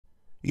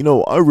You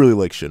know, I really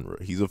like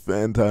Shinra. He's a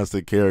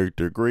fantastic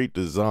character, great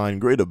design,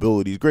 great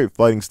abilities, great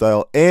fighting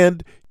style,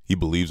 and he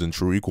believes in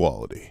true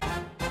equality.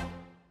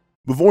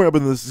 Before we hop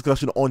into this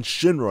discussion on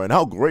Shinra and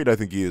how great I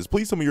think he is,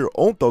 please tell me your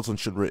own thoughts on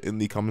Shinra in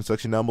the comment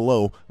section down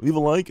below. Leave a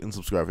like and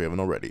subscribe if you haven't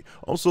already.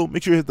 Also,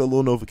 make sure you hit that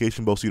little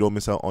notification bell so you don't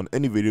miss out on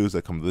any videos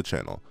that come to the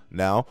channel.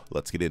 Now,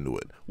 let's get into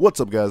it. What's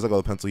up, guys? I got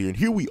the pencil here, and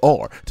here we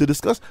are to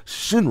discuss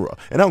Shinra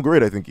and how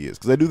great I think he is,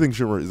 because I do think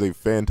Shinra is a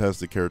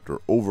fantastic character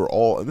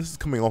overall, and this is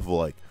coming off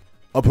of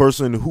a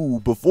person who,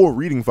 before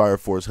reading Fire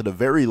Force, had a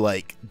very,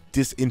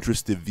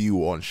 disinterested view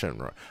on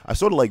Shinra. I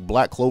sort of,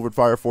 Black Clovered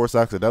Fire Force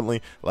accidentally.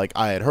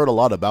 I had heard a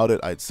lot about it,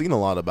 I'd seen a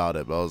lot about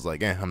it, but I was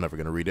like, I'm never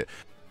gonna read it.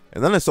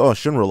 And then I saw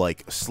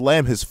Shinra,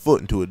 slam his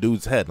foot into a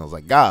dude's head, and I was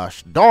like,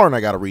 gosh, darn,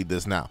 I gotta read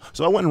this now.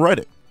 So I went and read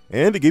it.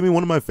 And it gave me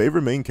one of my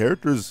favorite main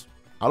characters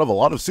out of a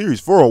lot of series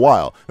for a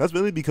while. That's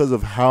mainly because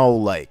of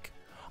how,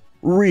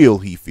 real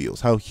he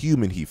feels, how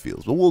human he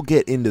feels, but we'll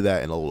get into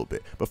that in a little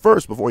bit. But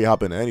first, before you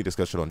hop into any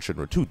discussion on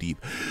Shinra too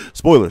deep,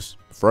 spoilers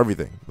for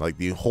everything,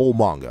 the whole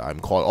manga. I'm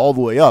caught all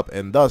the way up,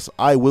 and thus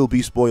I will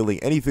be spoiling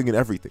anything and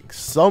everything.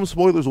 Some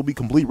spoilers will be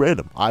complete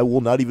random. I will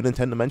not even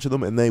intend to mention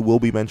them, and they will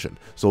be mentioned.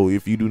 So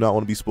if you do not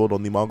want to be spoiled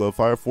on the manga of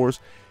Fire Force,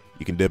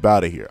 you can dip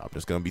out of here. I'm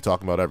just going to be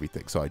talking about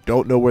everything. So I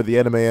don't know where the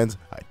anime ends.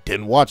 I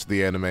didn't watch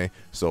the anime,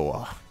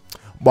 so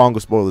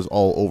manga spoilers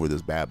all over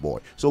this bad boy.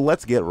 So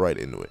let's get right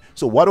into it.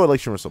 So why do I like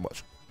Shinra so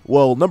much?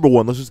 Well, number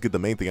one, let's just get the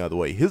main thing out of the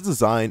way. His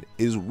design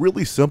is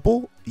really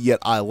simple, yet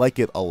I like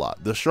it a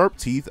lot. The sharp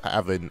teeth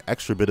have an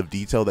extra bit of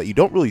detail that you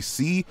don't really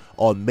see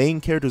on main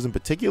characters in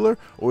particular,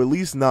 or at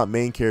least not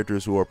main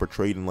characters who are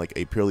portrayed in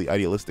a purely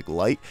idealistic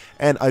light,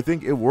 and I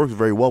think it works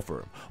very well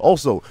for him.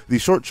 Also, the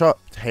short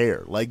chopped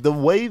hair, the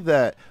way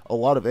that a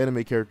lot of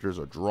anime characters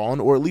are drawn,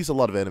 or at least a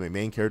lot of anime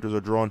main characters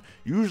are drawn,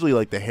 usually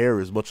the hair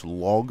is much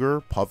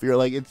longer,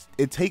 puffier,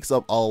 it takes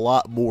up a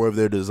lot more of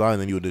their design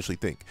than you initially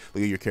think.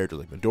 Look at your characters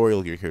like Midoriya,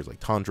 look at your characters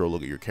like Tanjiro,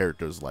 look at your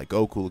characters like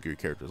Goku, look at your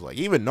characters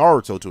even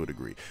Naruto to a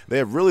degree. They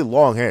have really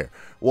long hair.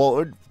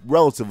 Well,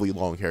 relatively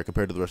long hair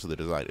compared to the rest of the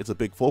design. It's a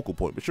big focal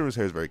point, but Shinra's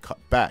hair is very cut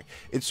back.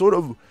 It sort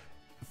of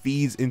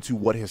feeds into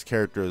what his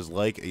character is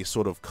like, a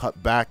sort of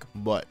cut back,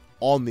 but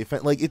on the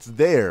offense, it's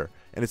there,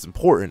 and it's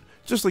important,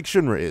 just like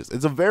Shinra is.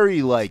 It's a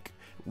very,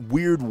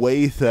 weird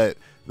way that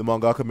the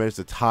mangaka managed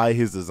to tie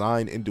his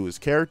design into his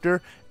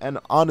character, and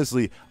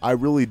honestly, I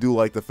really do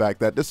like the fact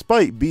that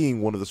despite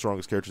being one of the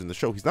strongest characters in the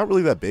show, he's not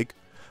really that big.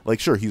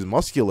 Sure, he's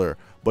muscular,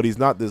 but he's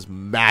not this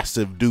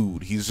massive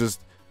dude. He's just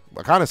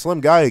a kind of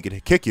slim guy who can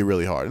kick you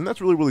really hard, and that's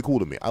really, really cool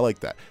to me. I like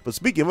that. But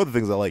speaking of other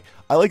things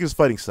I like his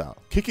fighting style.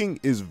 Kicking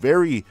is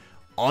very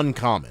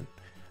uncommon.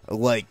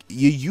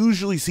 You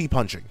usually see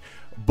punching,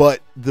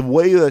 but the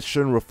way that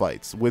Shinra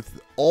fights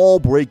with all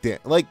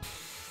breakdance,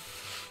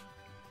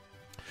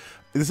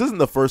 this isn't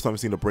the first time I've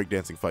seen a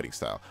breakdancing fighting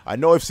style. I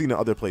know I've seen it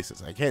other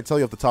places. I can't tell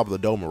you off the top of the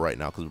dome right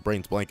now because my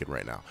brain's blanking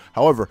right now.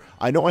 However,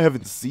 I know I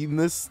haven't seen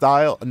this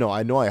style. No,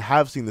 I know I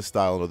have seen this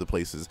style in other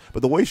places,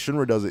 but the way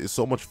Shinra does it is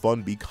so much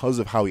fun because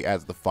of how he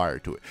adds the fire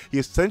to it. He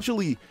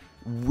essentially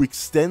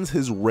extends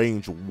his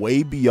range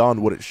way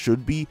beyond what it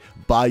should be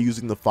by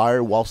using the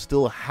fire while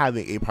still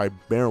having a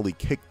primarily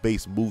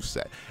kick-based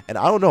moveset. And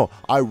I don't know,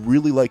 I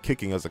really like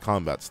kicking as a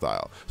combat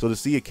style. So to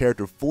see a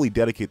character fully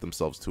dedicate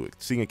themselves to it,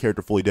 seeing a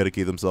character fully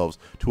dedicate themselves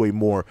to a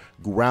more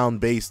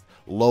ground-based,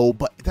 low,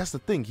 but that's the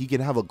thing, he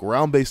can have a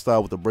ground-based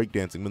style with the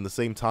breakdancing, but at the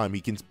same time, he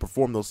can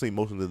perform those same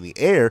motions in the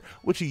air,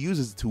 which he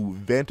uses to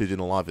advantage in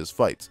a lot of his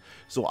fights.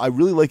 So I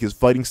really like his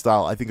fighting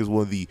style. I think is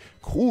one of the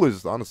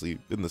coolest, honestly,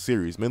 in the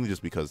series, mainly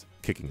just because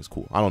kicking is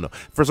cool. I don't know.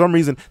 For some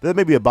reason, that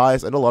may be a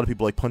bias. I know a lot of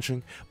people like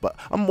punching, but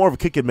I'm more of a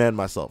kicking man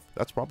myself.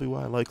 That's probably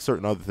why I like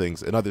certain other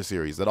things in other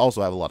series that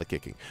also have a lot of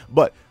kicking.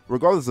 But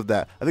regardless of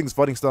that, I think his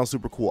fighting style is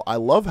super cool. I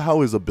love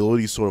how his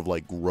abilities sort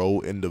of grow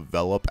and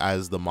develop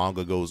as the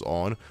manga goes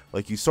on.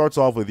 He starts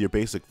off with your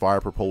basic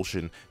fire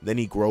propulsion, then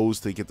he grows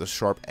to get the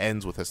sharp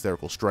ends with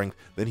hysterical strength,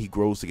 then he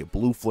grows to get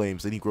blue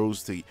flames, then he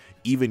grows to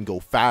even go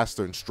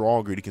faster and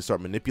stronger, and he can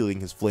start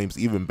manipulating his flames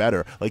even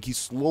better. He's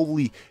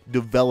slowly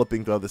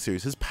developing throughout the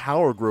series. His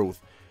power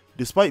growth,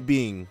 despite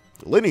being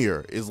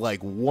linear, is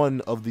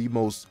one of the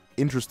most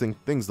interesting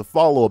things to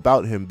follow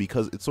about him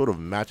because it sort of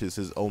matches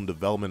his own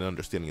development and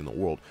understanding in the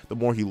world. The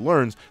more he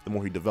learns, the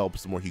more he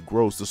develops, the more he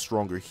grows, the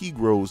stronger he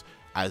grows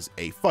as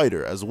a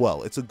fighter as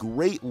well. It's a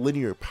great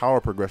linear power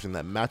progression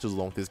that matches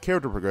along with his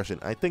character progression.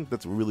 I think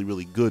that's really,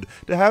 really good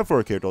to have for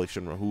a character like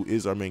Shinra, who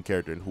is our main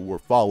character and who we're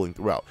following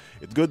throughout.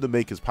 It's good to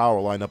make his power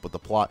line up with the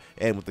plot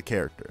and with the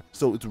character.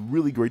 So it's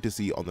really great to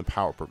see on the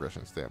power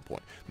progression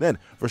standpoint. Then,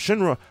 for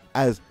Shinra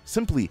as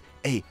simply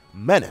a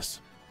menace,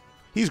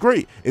 he's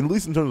great, at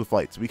least in terms of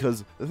fights,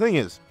 because the thing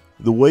is,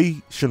 the way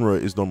Shinra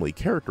is normally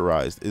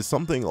characterized is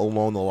something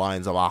along the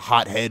lines of a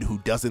hothead who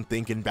doesn't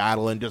think in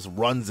battle and just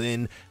runs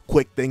in,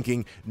 quick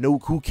thinking, no,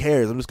 who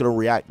cares, I'm just going to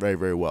react very,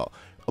 very well.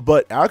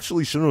 But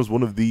actually, Shinra is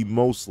one of the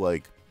most,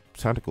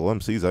 tactical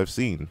MCs I've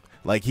seen.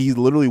 He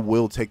literally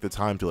will take the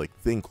time to,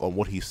 think on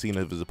what he's seen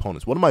of his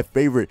opponents. One of my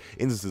favorite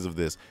instances of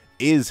this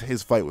is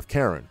his fight with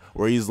Karen,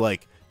 where he's,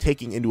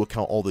 taking into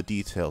account all the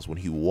details. When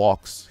he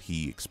walks,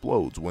 he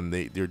explodes. When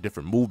there are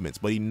different movements,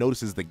 but he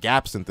notices the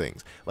gaps in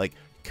things. Like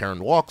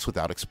Karen walks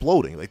without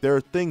exploding. Like there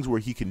are things where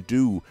he can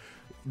do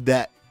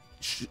that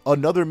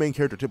another main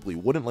character typically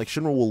wouldn't. Like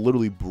Shinra will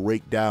literally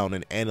break down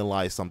and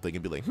analyze something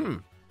and be like,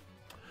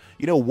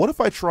 you know, what if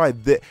I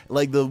tried this?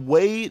 Like the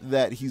way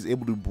that he's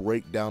able to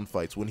break down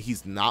fights when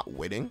he's not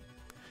winning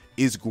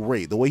is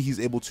great. The way he's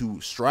able to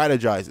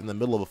strategize in the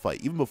middle of a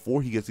fight, even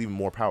before he gets even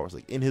more powers.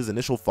 Like in his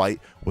initial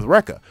fight with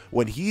Rekka,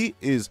 when he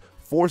is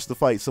forced to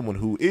fight someone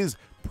who is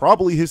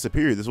probably his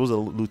superior. This was a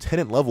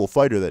lieutenant level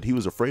fighter that he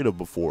was afraid of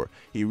before.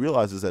 He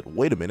realizes that,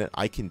 wait a minute,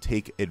 I can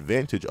take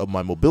advantage of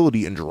my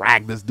mobility and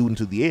drag this dude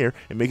into the air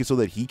and make it so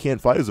that he can't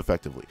fight as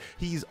effectively.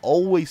 He's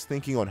always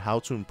thinking on how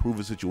to improve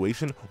a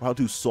situation or how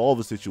to solve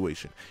a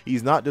situation.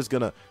 He's not just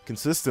gonna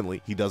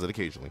consistently, he does it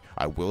occasionally,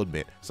 I will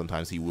admit,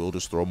 sometimes he will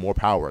just throw more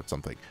power at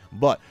something,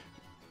 but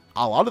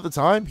a lot of the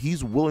time,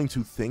 he's willing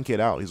to think it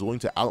out. He's willing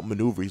to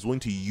outmaneuver. He's willing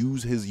to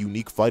use his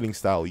unique fighting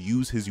style,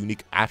 use his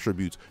unique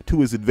attributes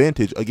to his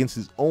advantage against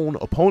his own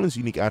opponent's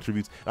unique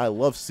attributes. And I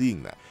love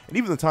seeing that. And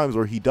even the times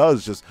where he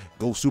does just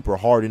go super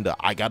hard into,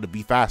 I got to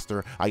be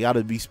faster, I got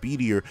to be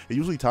speedier, it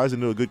usually ties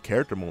into a good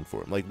character moment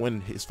for him. Like when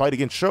his fight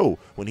against Sho,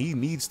 when he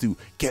needs to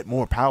get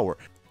more power,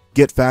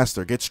 get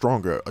faster, get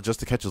stronger,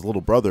 just to catch his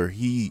little brother,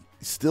 he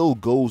still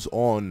goes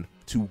on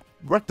to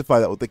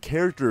rectify that with the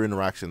character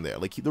interaction there.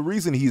 Like the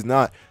reason he's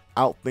not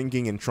out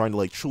thinking and trying to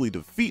like truly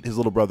defeat his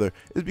little brother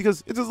is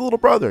because it's his little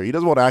brother. He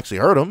doesn't want to actually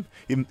hurt him.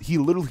 He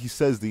literally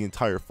says the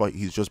entire fight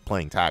he's just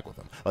playing tag with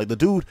him. Like the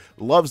dude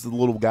loves the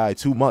little guy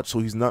too much, so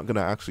he's not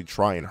gonna actually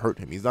try and hurt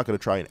him. He's not gonna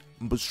try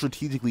and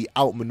strategically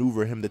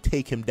outmaneuver him to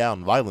take him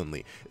down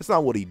violently. It's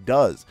not what he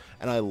does,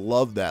 and I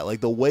love that.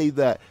 Like the way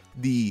that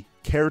the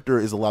character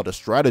is allowed to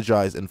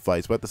strategize in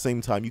fights, but at the same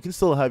time you can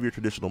still have your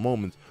traditional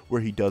moments where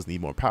he does need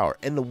more power.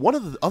 And one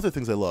of the other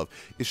things I love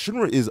is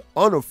Shinra is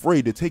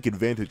unafraid to take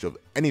advantage of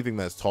anything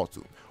that's taught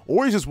to him,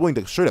 or he's just willing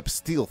to straight up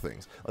steal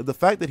things. Like the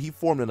fact that he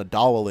formed an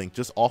Adala link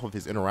just off of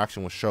his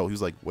interaction with Sho. He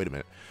was like, wait a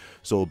minute,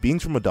 so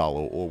beings from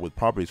Adala or with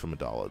properties from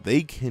Adala,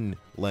 they can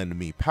lend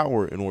me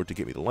power in order to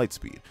get me the light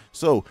speed.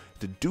 So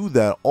to do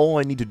that, all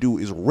I need to do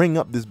is ring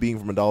up this being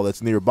from Adala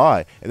that's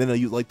nearby, and then I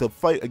use like the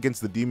fight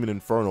against the Demon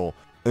Infernal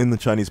in the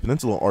Chinese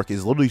Peninsula arc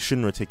is literally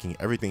Shinra taking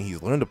everything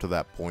he's learned up to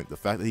that point, the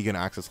fact that he can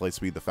access light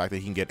speed, the fact that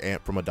he can get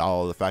amp from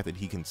Adala, the fact that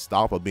he can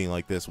stop a being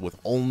like this with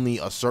only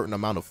a certain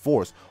amount of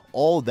force,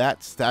 all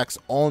that stacks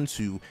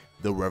onto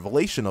the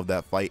revelation of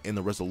that fight and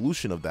the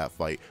resolution of that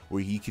fight,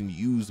 where he can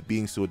use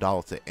beings to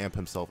Adala to amp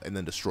himself and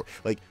then destroy.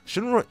 Like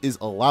Shinra is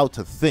allowed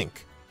to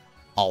think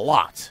a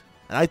lot.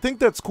 And I think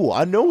that's cool.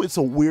 I know it's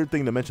a weird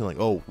thing to mention,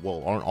 like, oh,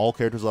 well, aren't all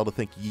characters allowed to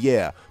think?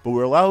 Yeah, but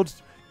we're allowed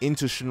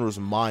into Shinra's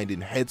mind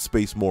and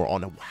headspace more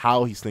on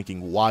how he's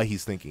thinking, why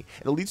he's thinking.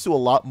 And it leads to a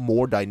lot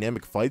more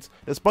dynamic fights,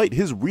 despite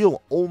his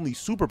real only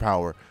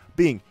superpower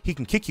being he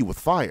can kick you with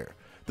fire.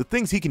 The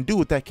things he can do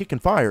with that kick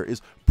and fire is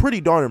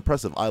pretty darn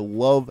impressive. I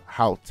love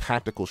how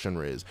tactical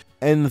Shinra is.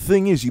 And the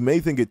thing is, you may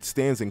think it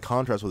stands in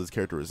contrast with his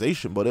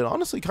characterization, but it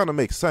honestly kind of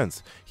makes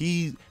sense.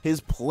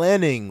 His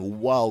planning,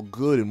 while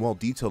good and well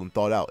detailed and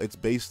thought out, it's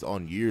based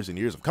on years and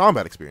years of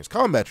combat experience,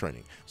 combat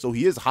training. So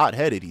he is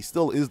hot-headed, he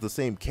still is the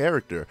same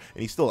character,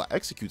 and he still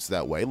executes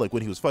that way. Like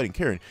when he was fighting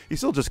Karen, he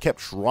still just kept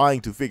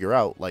trying to figure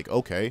out, like,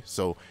 okay,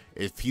 so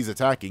if he's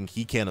attacking,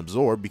 he can't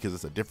absorb because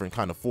it's a different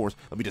kind of force.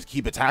 Let me just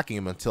keep attacking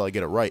him until I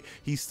get it right.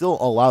 He's still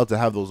allowed to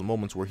have those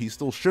moments where he's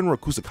still Shinra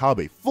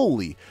Kusakabe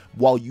fully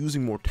while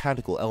using more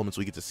tactical elements, so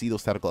we get to see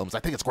those tactical elements. I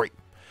think it's great.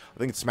 I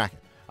think it's smacking.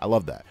 I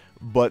love that.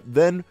 But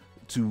then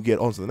to get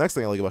on to the next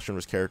thing I like about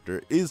Shinra's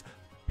character is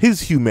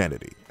his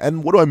humanity.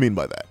 And what do I mean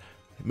by that?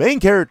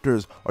 Main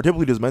characters are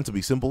typically just meant to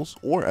be simples,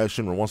 or as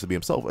Shinra wants to be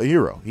himself, a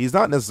hero. He's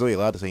not necessarily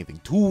allowed to say anything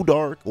too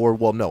dark, or,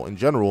 well, no, in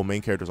general,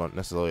 main characters aren't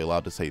necessarily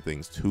allowed to say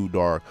things too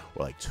dark,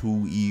 or like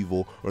too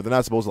evil, or they're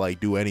not supposed to like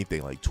do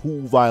anything like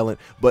too violent,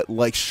 but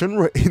like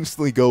Shinra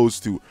instantly goes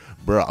to,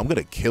 bruh, I'm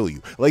gonna kill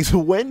you. Like, so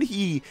when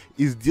he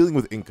is dealing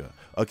with Inka,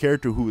 a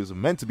character who is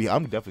meant to be,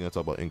 I'm definitely gonna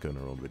talk about Inka in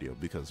our own video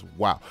because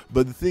wow.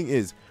 But the thing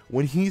is,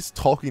 when he's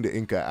talking to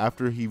Inka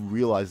after he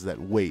realizes that,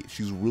 wait,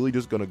 she's really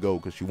just gonna go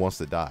because she wants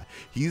to die,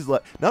 he's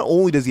like, not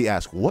only does he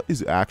ask, what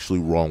is actually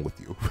wrong with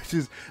you? Which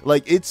is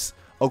like, it's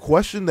a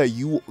question that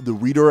you, the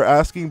reader, are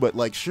asking, but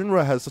like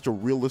Shinra has such a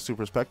realistic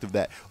perspective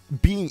that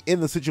being in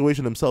the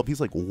situation himself,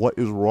 he's like, what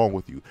is wrong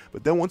with you?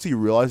 But then once he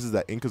realizes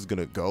that Inka's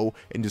gonna go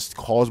and just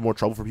cause more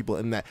trouble for people,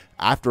 and that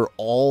after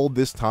all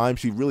this time,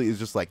 she really is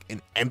just like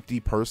an empty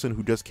person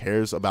who just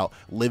cares about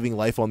living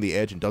life on the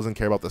edge and doesn't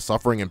care about the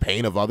suffering and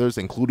pain of others,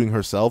 including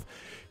herself,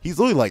 he's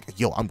literally like,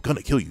 yo, I'm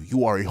gonna kill you.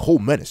 You are a whole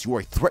menace. You are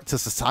a threat to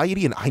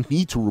society, and I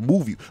need to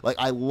remove you. Like,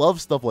 I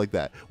love stuff like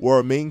that, where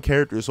our main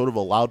character is sort of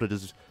allowed to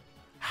just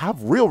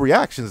have real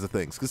reactions to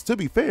things, because to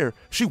be fair,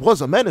 she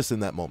was a menace in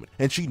that moment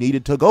and she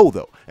needed to go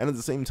though. And at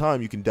the same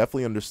time, you can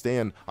definitely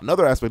understand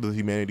another aspect of the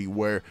humanity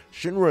where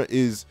Shinra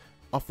is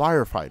a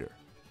firefighter.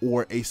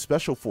 or a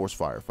special force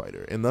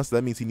firefighter, and thus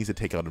that means he needs to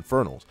take out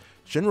Infernals.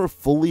 Shinra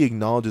fully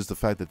acknowledges the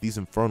fact that these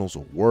Infernals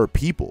were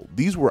people.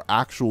 These were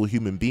actual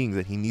human beings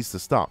that he needs to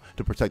stop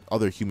to protect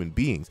other human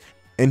beings.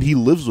 And he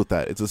lives with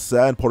that. It's a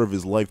sad part of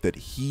his life that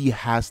he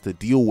has to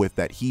deal with,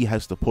 that he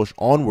has to push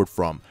onward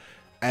from.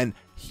 And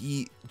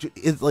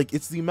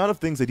it's the amount of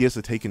things that he has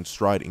to take in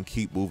stride and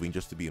keep moving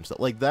just to be himself.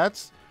 Like,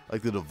 that's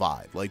like the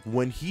divide. Like,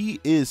 when he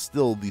is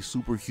still the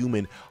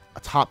superhuman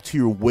top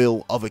tier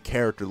will of a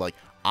character, like,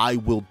 I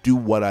will do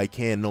what I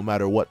can no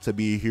matter what to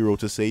be a hero,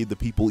 to save the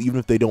people even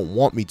if they don't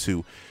want me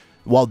to.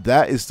 While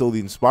that is still the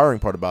inspiring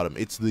part about him,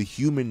 it's the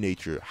human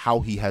nature,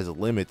 how he has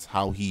limits,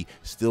 how he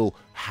still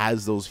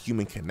has those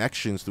human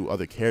connections through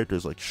other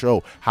characters like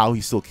Sho, how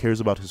he still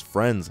cares about his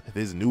friends,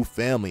 his new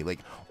family, like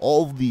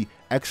all of the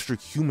extra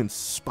human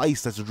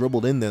spice that's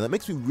dribbled in there. That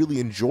makes me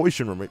really enjoy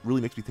Shinra. It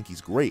really makes me think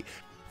he's great.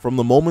 From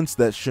the moments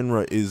that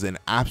Shinra is an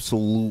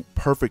absolute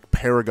perfect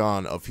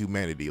paragon of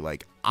humanity,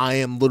 like, I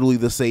am literally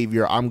the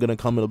savior, I'm gonna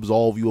come and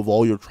absolve you of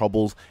all your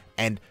troubles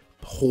and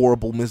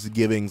horrible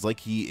misgivings,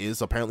 like he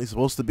is apparently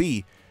supposed to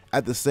be.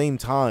 At the same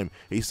time,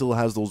 he still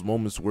has those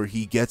moments where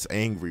he gets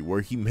angry,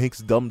 where he makes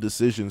dumb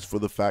decisions for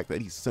the fact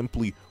that he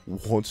simply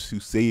wants to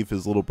save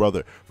his little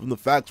brother. From the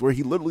fact where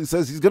he literally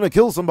says he's gonna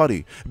kill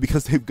somebody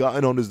because they've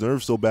gotten on his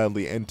nerves so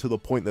badly, and to the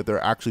point that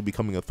they're actually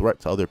becoming a threat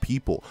to other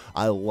people.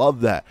 I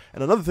love that.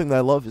 And another thing that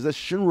I love is that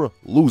Shinra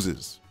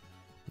loses,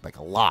 like,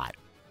 a lot.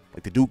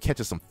 Like, the dude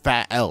catches some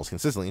fat L's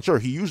consistently, and sure,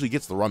 he usually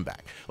gets the run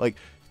back. Like,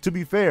 to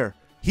be fair,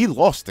 he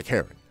lost to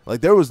Karen. Like,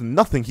 there was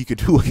nothing he could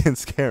do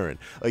against Karen.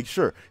 Like,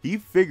 sure, he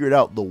figured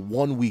out the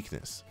one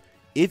weakness.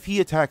 If he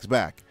attacks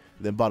back,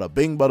 then bada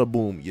bing, bada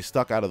boom, you're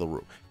stuck out of the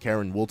room.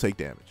 Karen will take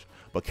damage.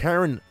 But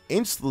Karen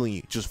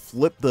instantly just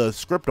flipped the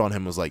script on him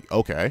and was like,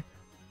 okay,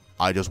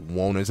 I just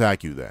won't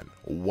attack you then.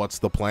 What's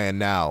the plan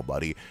now,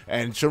 buddy?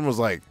 And Shinra was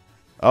like,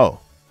 oh,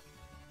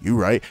 you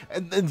right.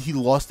 And then he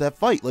lost that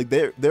fight. Like,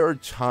 there are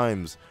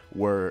times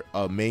where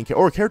a main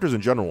character, or characters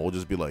in general, will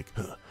just be like,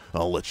 huh,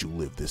 I'll let you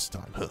live this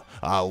time. Huh,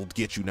 I'll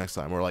get you next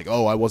time. Or like,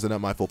 oh, I wasn't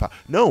at my full power.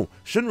 No,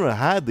 Shinra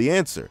had the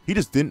answer. He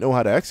just didn't know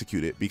how to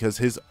execute it because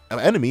his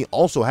enemy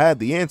also had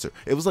the answer.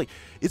 It was like,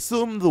 it's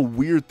some of the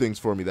weird things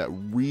for me that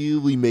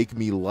really make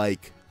me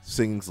like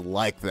things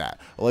like that.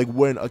 Like,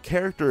 when a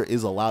character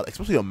is allowed,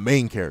 especially a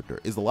main character,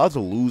 is allowed to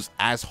lose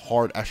as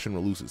hard as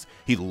Shinra loses.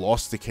 He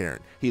lost to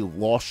Karen. He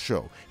lost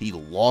Sho. He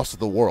lost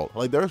the world.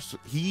 Like,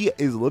 he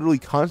is literally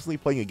constantly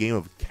playing a game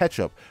of catch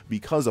up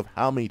because of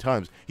how many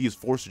times he is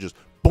forced to just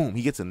boom,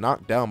 he gets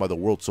knocked down by the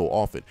world so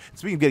often. And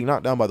speaking of getting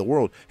knocked down by the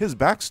world, his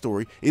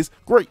backstory is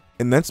great.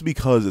 And that's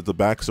because it's a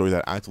backstory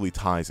that actively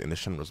ties into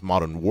Shinra's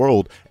modern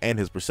world and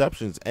his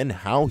perceptions and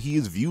how he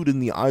is viewed in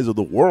the eyes of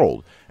the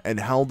world, and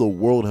how the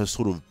world has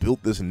sort of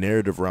built this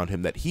narrative around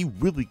him that he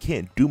really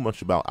can't do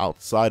much about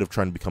outside of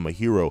trying to become a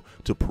hero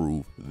to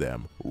prove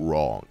them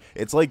wrong.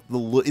 It's like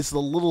it's the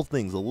little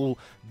things, the little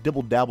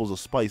dibble dabbles of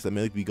spice that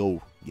make me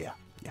go, yeah.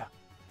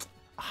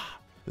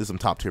 This is some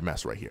top tier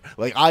mess right here.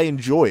 Like, I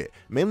enjoy it,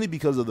 mainly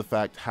because of the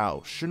fact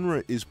how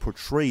Shinra is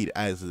portrayed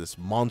as this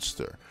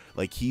monster.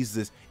 Like, he's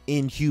this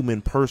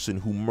inhuman person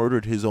who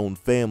murdered his own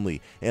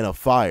family in a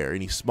fire,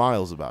 and he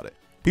smiles about it.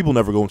 People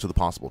never go into the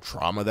possible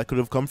trauma that could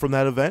have come from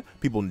that event.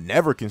 People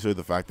never consider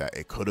the fact that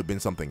it could have been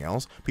something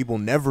else. People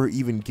never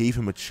even gave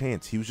him a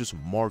chance. He was just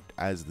marked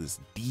as this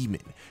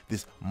demon,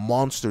 this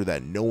monster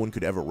that no one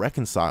could ever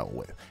reconcile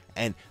with.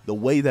 And the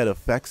way that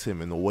affects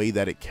him and the way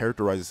that it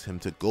characterizes him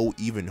to go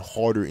even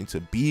harder into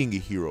being a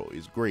hero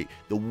is great.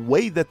 The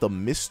way that the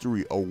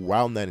mystery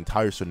around that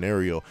entire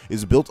scenario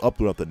is built up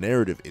throughout the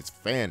narrative is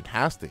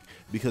fantastic,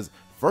 because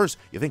first,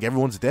 you think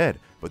everyone's dead,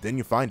 but then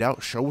you find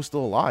out Sho is still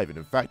alive, and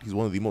in fact, he's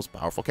one of the most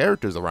powerful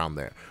characters around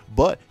there.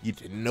 But you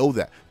didn't know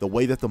that. The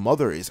way that the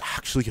mother is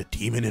actually a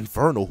demon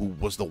infernal who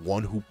was the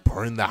one who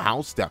burned the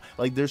house down.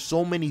 Like, there's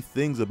so many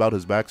things about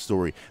his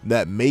backstory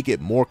that make it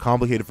more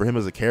complicated for him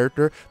as a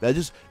character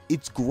that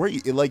it's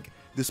great.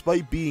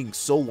 Despite being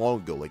so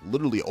long ago, like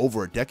literally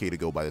over a decade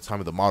ago by the time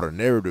of the modern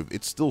narrative,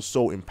 it's still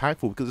so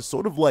impactful because it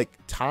sort of like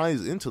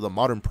ties into the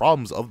modern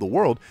problems of the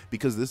world,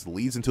 because this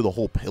leads into the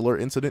whole pillar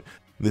incident.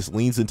 This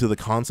leads into the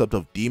concept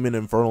of demon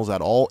infernals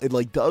at all. It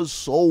like does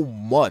so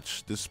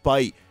much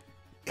despite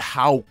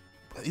how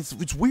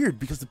it's weird,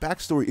 because the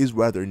backstory is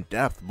rather in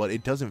depth, but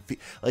it doesn't feel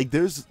like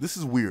this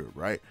is weird,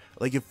 right?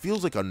 Like, it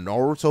feels like a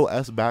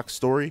Naruto-esque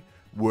backstory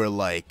where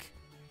like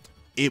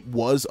it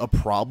was a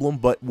problem,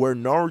 but where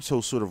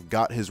Naruto sort of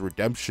got his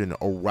redemption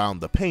around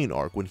the Pain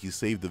arc when he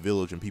saved the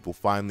village and people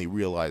finally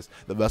realized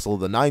the Vessel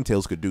of the Nine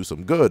Tails could do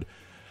some good.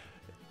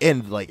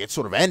 And like, it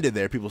sort of ended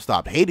there. People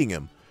stopped hating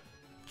him.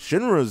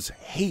 Shinra's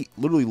hate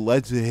literally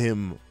led to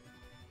him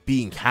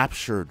being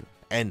captured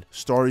and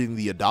starting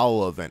the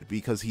Adala event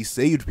because he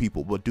saved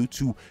people, but due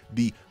to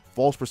the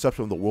false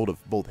perception of the world of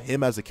both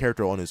him as a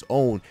character on his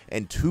own,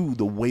 and two,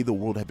 the way the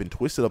world had been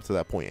twisted up to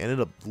that point, ended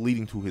up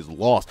leading to his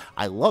loss.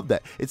 I love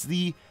that. It's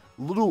the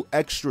little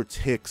extra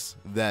ticks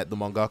that the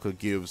mangaka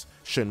gives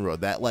Shinra,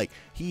 that like,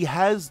 he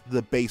has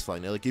the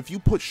baseline. Like, if you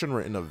put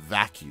Shinra in a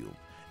vacuum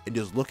and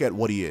just look at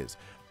what he is,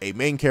 a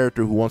main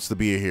character who wants to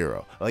be a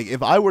hero. Like,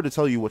 if I were to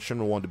tell you what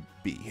Shinra wanted to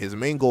be, his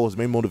main goal, his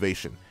main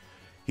motivation,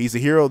 he's a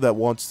hero that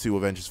wants to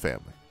avenge his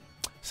family.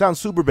 Sounds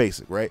super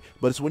basic, right?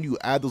 But it's when you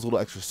add those little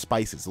extra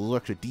spices, those little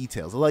extra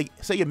details. Like,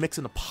 say you're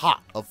mixing a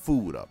pot of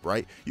food up,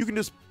 right? You can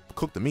just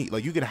cook the meat.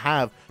 Like, you can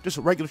have just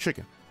a regular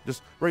chicken,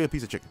 just regular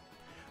piece of chicken.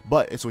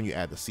 But it's when you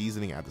add the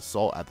seasoning, add the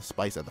salt, add the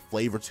spice, add the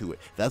flavor to it.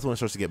 That's when it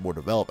starts to get more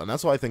developed. And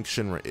that's why I think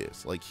Shinra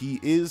is. Like, he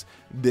is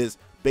this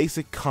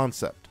basic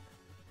concept,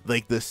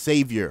 like the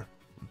savior,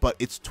 but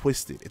it's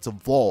twisted, it's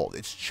evolved,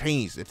 it's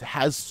changed. It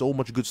has so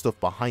much good stuff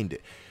behind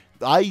it.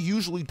 I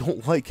usually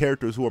don't like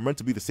characters who are meant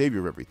to be the savior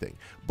of everything,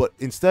 but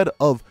instead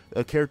of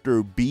a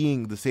character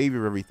being the savior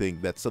of everything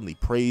that's suddenly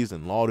praised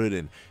and lauded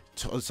and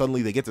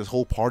suddenly they get this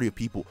whole party of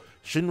people,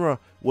 Shinra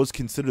was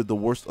considered the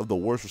worst of the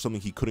worst for something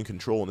he couldn't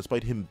control, and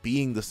despite him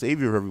being the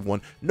savior of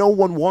everyone, no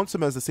one wants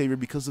him as the savior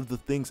because of the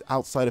things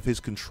outside of his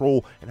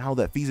control and how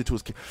that feeds into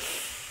his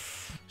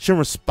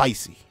Shinra's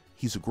spicy.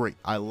 He's great.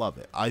 I love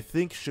it. I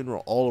think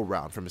Shinra all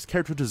around, from his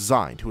character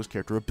design, to his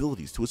character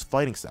abilities, to his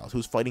fighting style, to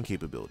his fighting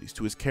capabilities,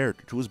 to his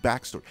character, to his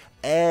backstory,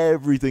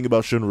 everything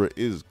about Shinra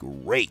is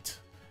great.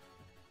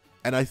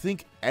 And I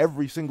think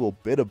every single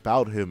bit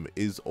about him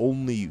is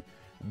only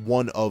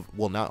one of,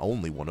 well, not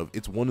only one of,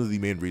 it's one of the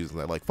main reasons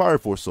I like Fire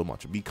Force so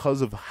much,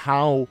 because of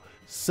how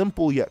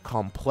simple yet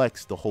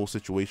complex the whole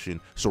situation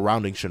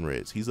surrounding Shinra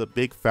is. He's a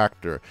big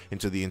factor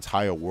into the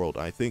entire world.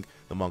 I think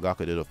the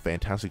mangaka did a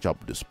fantastic job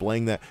of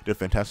displaying that, did a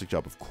fantastic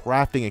job of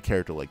crafting a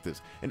character like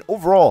this, and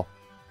overall,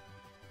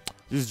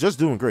 he's just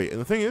doing great. And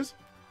the thing is,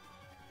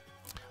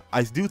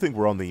 I do think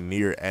we're on the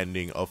near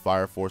ending of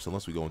Fire Force,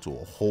 unless we go into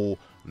a whole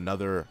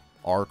another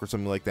arc or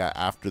something like that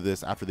after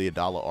this, after the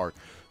Adala arc.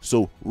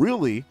 So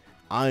really,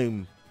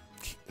 I'm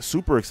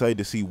super excited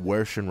to see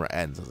where Shinra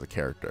ends as a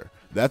character.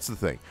 That's the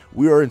thing.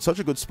 We are in such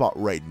a good spot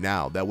right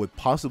now that with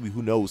possibly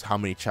who knows how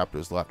many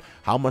chapters left,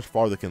 how much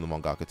farther can the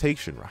mangaka take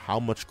Shinra, how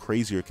much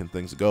crazier can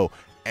things go,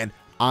 and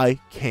I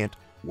can't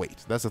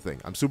wait. That's the thing.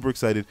 I'm super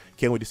excited.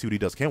 Can't wait to see what he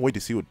does. Can't wait to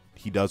see what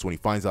he does when he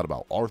finds out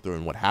about Arthur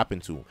and what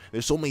happened to him.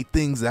 There's so many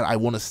things that I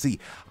want to see.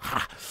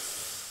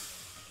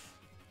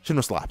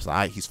 Shinra slaps.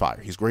 He's fire.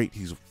 He's great.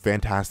 He's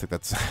fantastic.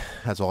 That's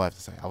all I have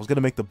to say. I was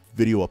gonna make the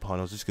video upon.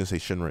 I was just gonna say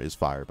Shinra is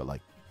fire, but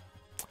like,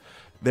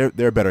 there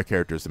are better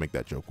characters to make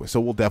that joke with, so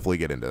we'll definitely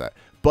get into that.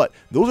 But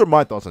those are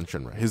my thoughts on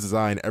Shinra, his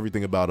design,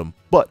 everything about him.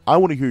 But I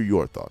want to hear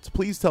your thoughts.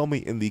 Please tell me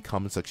in the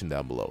comment section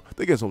down below.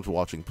 Thank you guys so much for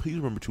watching. Please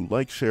remember to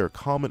like, share,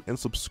 comment, and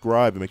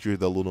subscribe, and make sure you hit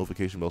that little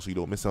notification bell so you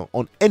don't miss out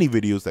on any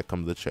videos that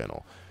come to the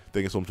channel.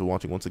 Thank you so much for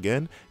watching once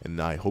again, and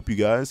I hope you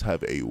guys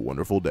have a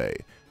wonderful day.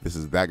 This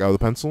is that guy with a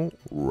pencil,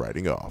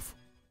 writing off.